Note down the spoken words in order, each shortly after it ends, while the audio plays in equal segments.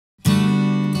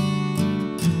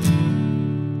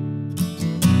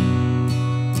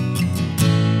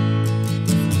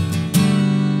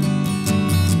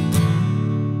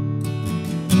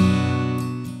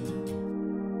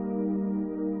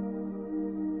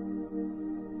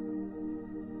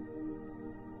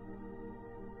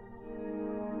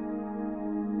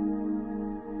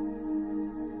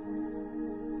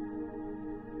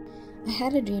I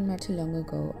had a dream not too long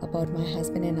ago about my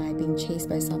husband and I being chased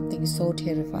by something so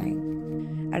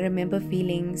terrifying. I remember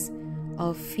feelings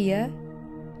of fear,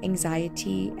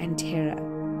 anxiety, and terror.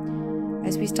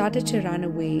 As we started to run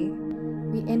away,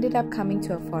 we ended up coming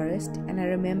to a forest, and I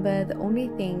remember the only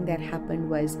thing that happened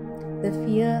was the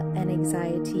fear and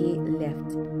anxiety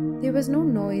left. There was no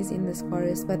noise in this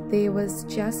forest, but there was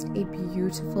just a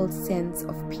beautiful sense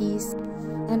of peace,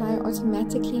 and I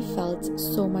automatically felt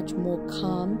so much more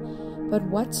calm. But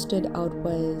what stood out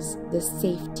was the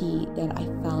safety that I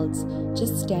felt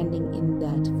just standing in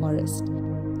that forest.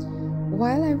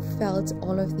 While I felt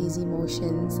all of these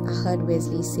emotions, I heard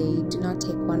Wesley say, "Do not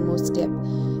take one more step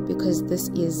because this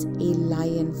is a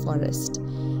lion forest."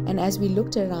 And as we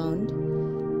looked around,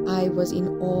 I was in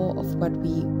awe of what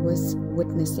we was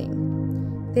witnessing.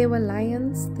 There were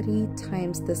lions 3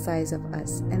 times the size of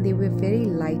us, and they were very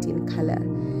light in color.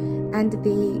 And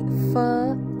their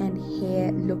fur and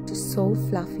hair looked so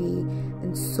fluffy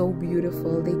and so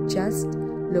beautiful. They just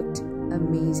looked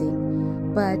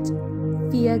amazing. But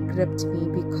fear gripped me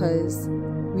because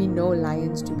we know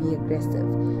lions to be aggressive.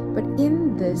 But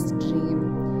in this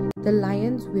dream, the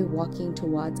lions were walking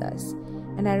towards us.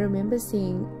 And I remember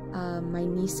seeing my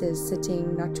nieces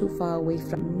sitting not too far away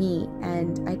from me.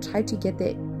 And I tried to get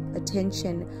their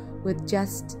attention with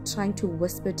just trying to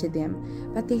whisper to them,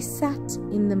 but they sat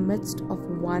in the midst of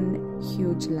one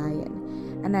huge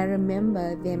lion. And I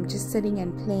remember them just sitting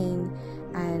and playing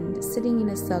and sitting in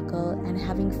a circle and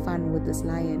having fun with this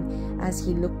lion as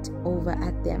he looked over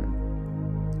at them.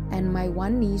 And my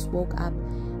one niece woke up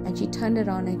and she turned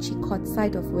around and she caught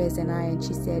sight of Wes and I, and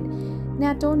she said,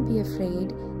 "Nat, don't be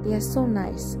afraid, they are so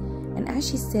nice." And as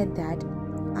she said that,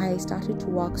 I started to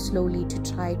walk slowly to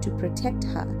try to protect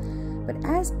her. But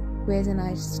as Wes and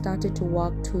I started to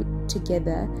walk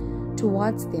together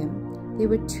towards them, there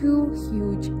were 2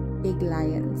 huge big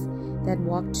lions that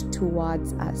walked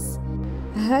towards us.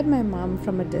 I heard my mom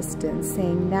from a distance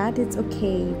saying, "Nat, it's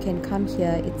okay, you can come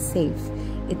here, it's safe,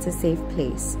 it's a safe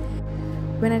place."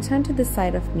 When I turned to the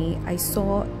side of me, I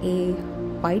saw a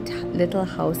white little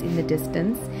house in the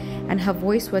distance, and her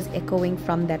voice was echoing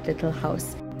from that little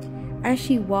house. As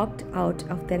she walked out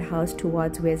of that house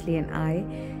towards Wesley and I,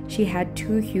 she had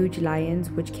 2 huge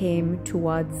lions which came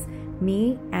towards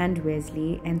me and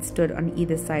Wesley and stood on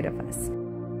either side of us.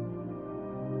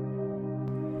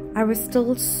 I was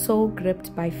still so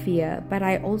gripped by fear, but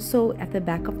I also at the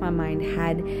back of my mind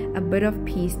had a bit of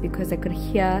peace because I could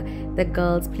hear the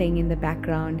girls playing in the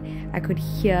background. I could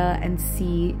hear and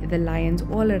see the lions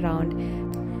all around.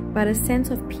 But a sense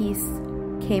of peace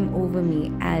came over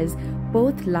me as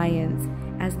both lions,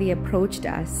 as they approached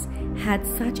us, had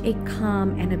such a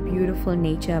calm and a beautiful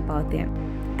nature about them.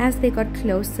 As they got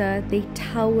closer, they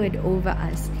towered over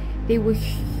us. They were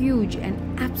huge and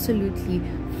absolutely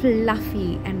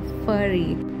fluffy and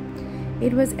furry.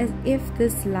 It was as if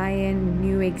this lion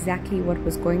knew exactly what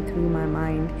was going through my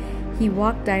mind. He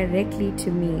walked directly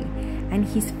to me, and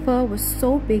his fur was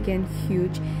so big and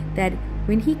huge that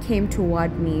when he came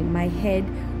toward me, my head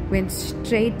went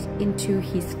straight into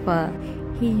his fur.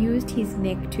 He used his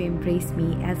neck to embrace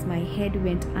me as my head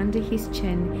went under his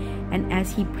chin and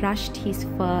as he brushed his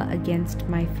fur against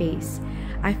my face.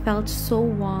 I felt so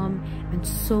warm and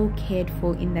so cared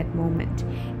for in that moment.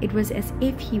 It was as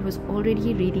if he was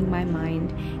already reading my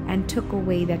mind and took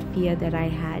away that fear that I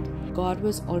had. God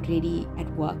was already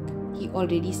at work. He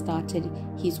already started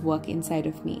his work inside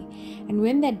of me. And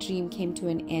when that dream came to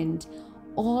an end,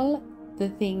 all the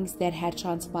things that had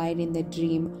transpired in the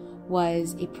dream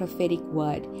was a prophetic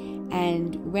word.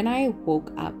 And when I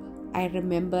woke up, I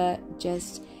remember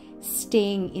just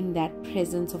staying in that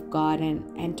presence of God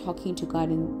and talking to God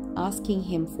and asking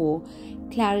him for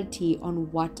clarity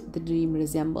on what the dream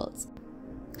resembles.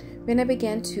 When I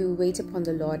began to wait upon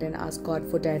the Lord and ask God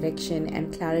for direction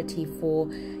and clarity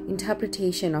for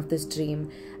interpretation of this dream,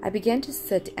 I began to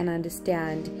sit and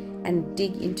understand and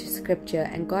dig into scripture,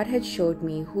 and God had showed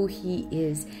me who he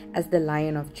is as the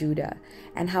Lion of Judah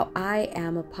and how I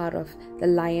am a part of the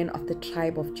Lion of the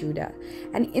tribe of Judah.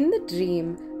 And in the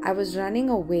dream, I was running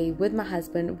away with my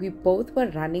husband. We both were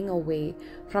running away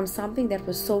from something that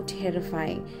was so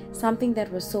terrifying, something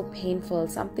that was so painful,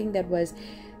 something that was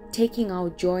taking our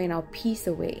joy and our peace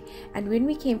away. And when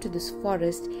we came to this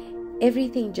forest,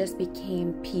 everything just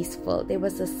became peaceful. There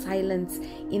was a silence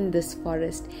in this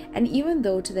forest. And even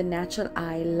though to the natural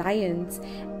eye, lions,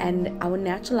 and our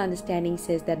natural understanding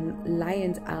says that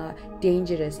lions are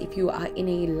dangerous. If you are in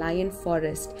a lion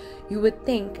forest, you would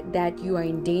think that you are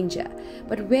in danger.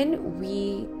 But when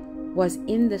we was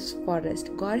in this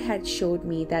forest, God had showed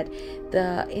me that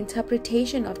the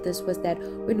interpretation of this was that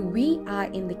when we are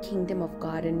in the kingdom of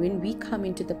God and when we come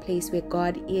into the place where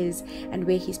God is and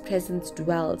where His presence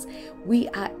dwells, we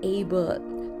are able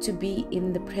to be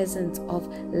in the presence of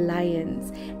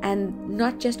lions, and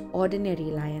not just ordinary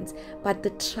lions, but the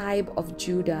tribe of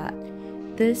Judah.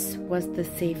 This was the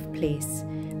safe place,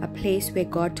 a place where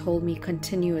God told me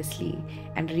continuously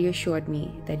and reassured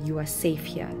me that you are safe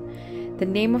here. The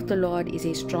name of the Lord is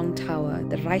a strong tower.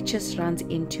 The righteous runs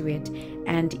into it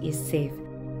and is safe.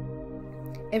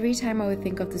 Every time I would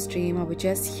think of this dream, I would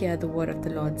just hear the word of the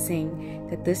Lord saying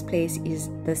that this place is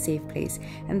the safe place.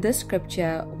 And this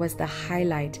scripture was the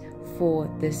highlight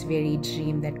for this very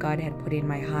dream that God had put in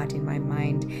my heart, in my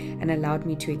mind, and allowed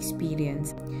me to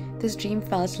experience. This dream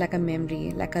felt like a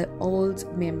memory, like an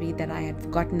old memory that I had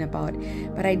forgotten about,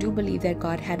 but I do believe that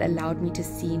God had allowed me to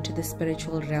see into the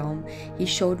spiritual realm. He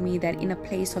showed me that in a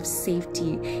place of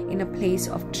safety, in a place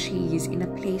of trees, in a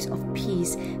place of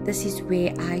peace, this is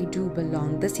where I do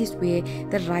belong. This is where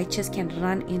the righteous can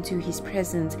run into His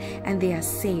presence and they are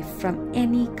safe from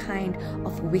any kind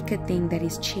of wicked thing that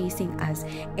is chasing us,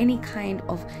 any kind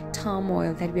of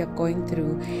turmoil that we are going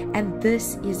through. And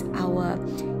this is our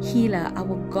healer,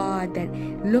 our God that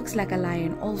looks like a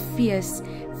lion, all fierce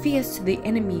to the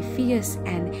enemy, fierce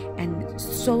and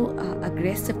so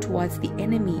aggressive towards the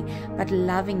enemy, but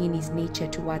loving in His nature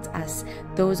towards us,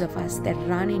 those of us that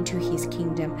run into His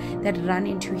kingdom, that run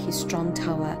into His strong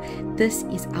tower. This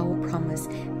is our promise.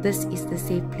 This is the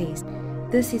safe place.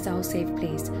 This is our safe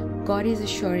place. God is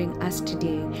assuring us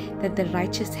today that the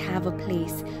righteous have a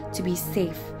place to be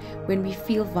safe when we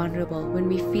feel vulnerable, when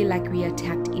we feel like we are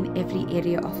attacked in every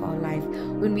area of our life,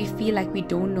 when we feel like we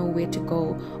don't know where to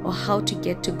go or how to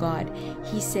get to God.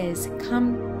 He says,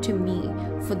 "Come to me,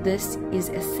 for this is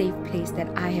a safe place that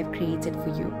I have created for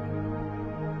you."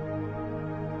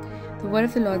 The word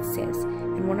of the Lord says,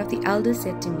 "And one of the elders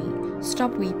said to me,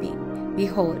 'Stop weeping.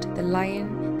 Behold, the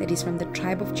lion that is from the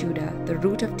tribe of Judah, the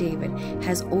root of David,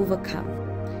 has overcome,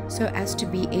 so as to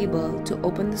be able to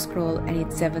open the scroll and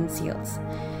its 7 seals.'"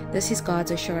 This is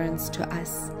God's assurance to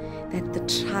us that the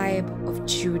tribe of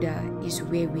Judah is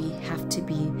where we have to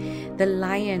be. The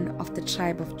lion of the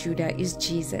tribe of Judah is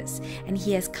Jesus, and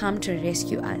He has come to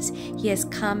rescue us. He has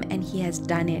come and He has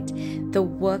done it. The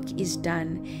work is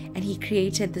done, and He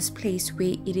created this place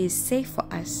where it is safe for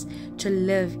us to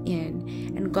live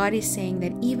in. And God is saying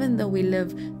that even though we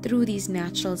live through these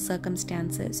natural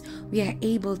circumstances, we are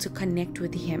able to connect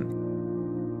with Him.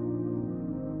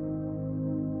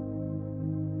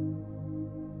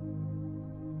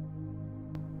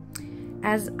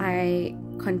 As I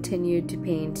continued to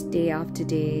paint day after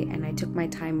day and I took my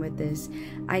time with this,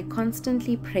 I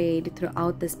constantly prayed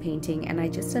throughout this painting, and I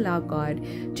just allowed God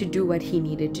to do what He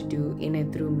needed to do in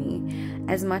and through me.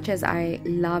 As much as I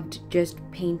loved just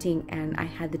painting and I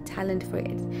had the talent for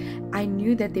it, I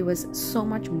knew that there was so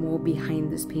much more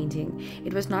behind this painting.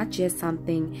 It was not just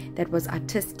something that was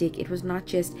artistic, it was not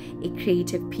just a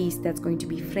creative piece that's going to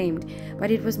be framed, but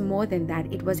it was more than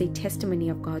that. It was a testimony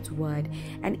of God's word,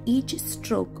 and each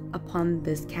stroke upon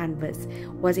this canvas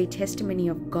was a testimony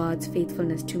of God's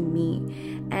faithfulness to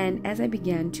me. And as I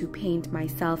began to paint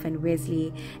myself and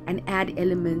Wesley and add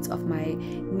elements of my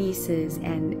nieces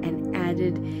and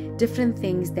added different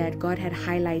things that God had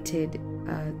highlighted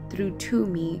through to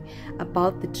me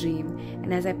about the dream,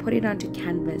 and as I put it onto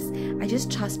canvas, I just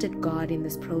trusted God in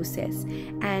this process,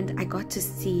 and I got to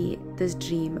see this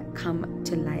dream come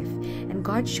to life. And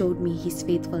God showed me His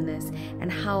faithfulness and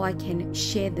how I can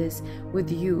share this with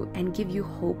you and give you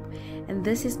hope. And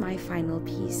this is my final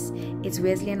piece. It's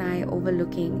Wesley and I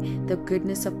overlooking the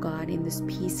goodness of God in this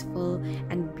peaceful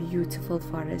and beautiful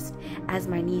forest. As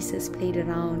my nieces played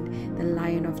around the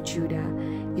Lion of Judah,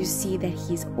 you see that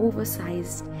he's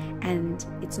oversized and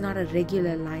it's not a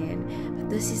regular lion, but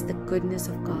this is the goodness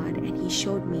of God, and He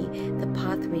showed me the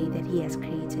pathway that He has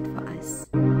created for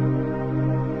us.